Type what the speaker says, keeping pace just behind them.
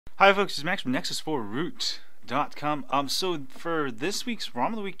Hi folks, it's Max from Nexus4Root.com. So for this week's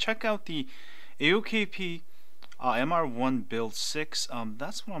ROM of the week, check out the AOKP MR1 Build 6.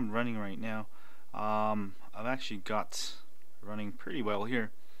 That's what I'm running right now. I've actually got running pretty well here.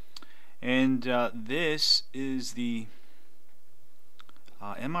 And this is the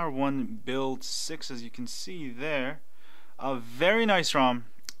MR1 Build 6, as you can see there. A very nice ROM,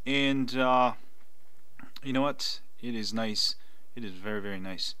 and you know what? It is nice. It is very, very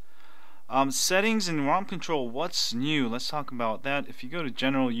nice. Settings and ROM control, what's new? Let's talk about that. If you go to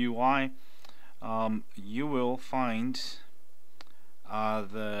General UI, you will find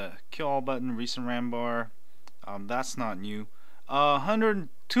the kill all button, recent RAM bar. That's not new.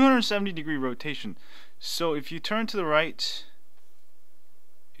 270 degree rotation. So if you turn to the right,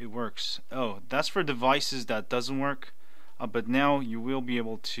 it works. Oh, that's for devices that doesn't work. But now you will be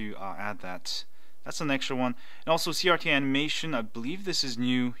able to add that. That's an extra one. And also CRT animation, I believe this is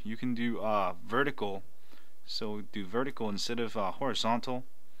new. You can do vertical, so do vertical instead of horizontal.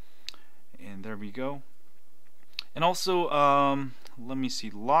 And there we go. And also let me see,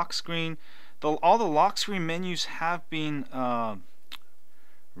 lock screen. All the lock screen menus have been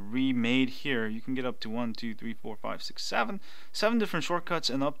remade here. You can get up to 1, 2, 3, 4, 5, 6, 7 different shortcuts,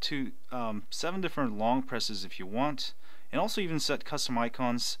 and up to 7 different long presses if you want. And also even set custom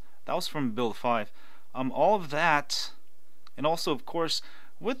icons. That was from Build 5. All of that, and also of course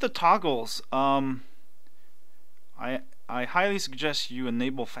with the toggles, I highly suggest you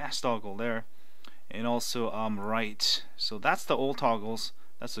enable fast toggle there, and also right. So that's the old toggles.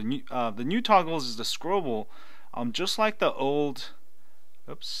 That's the new toggles is the scrollable, just like the old.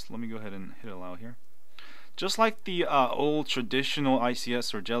 Oops, let me go ahead and hit allow here. Just like the old traditional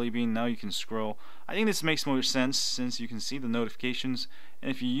ICS or Jelly Bean, now you can scroll. I think this makes more sense since you can see the notifications,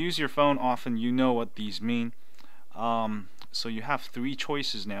 and if you use your phone often, you know what these mean. So you have 3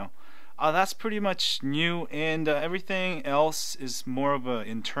 choices now. That's pretty much new, and everything else is more of an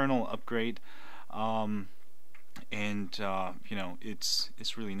internal upgrade. You know,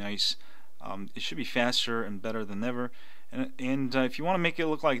 it's really nice. It should be faster and better than ever. And if you want to make it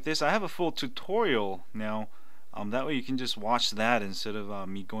look like this, I have a full tutorial now. That way you can just watch that instead of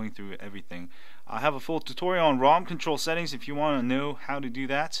me going through everything. I have a full tutorial on ROM control settings if you want to know how to do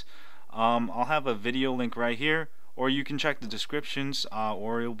that. I'll have a video link right here, or you can check the descriptions,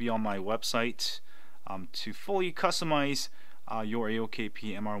 or it'll be on my website to fully customize your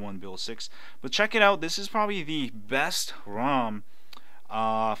AOKP MR1 Build 6. But check it out. This is probably the best ROM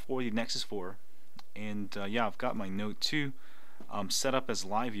for the Nexus 4. And yeah, I've got my Note 2 set up as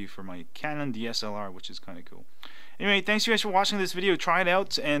live view for my Canon DSLR, which is kind of cool. Anyway, thanks you guys for watching this video. Try it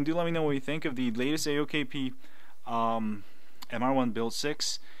out and do let me know what you think of the latest AOKP MR1 Build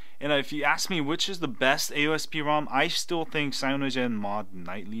 6. And if you ask me which is the best AOSP ROM, I still think Cyanogen Mod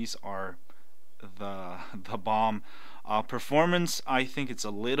Nightlies are the bomb. Performance, I think it's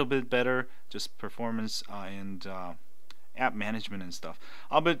a little bit better, just performance and app management and stuff.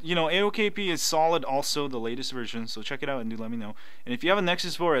 But you know, AOKP is solid, also the latest version, so check it out and do let me know. And if you have a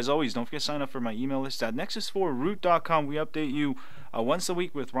Nexus 4, as always, don't forget to sign up for my email list at Nexus4Root.com. We update you once a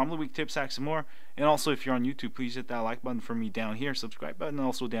week with ROM of the Week tips, hacks, and more. And also, if you're on YouTube, please hit that like button for me down here, subscribe button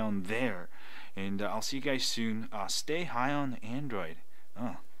also down there. And I'll see you guys soon. Stay high on Android.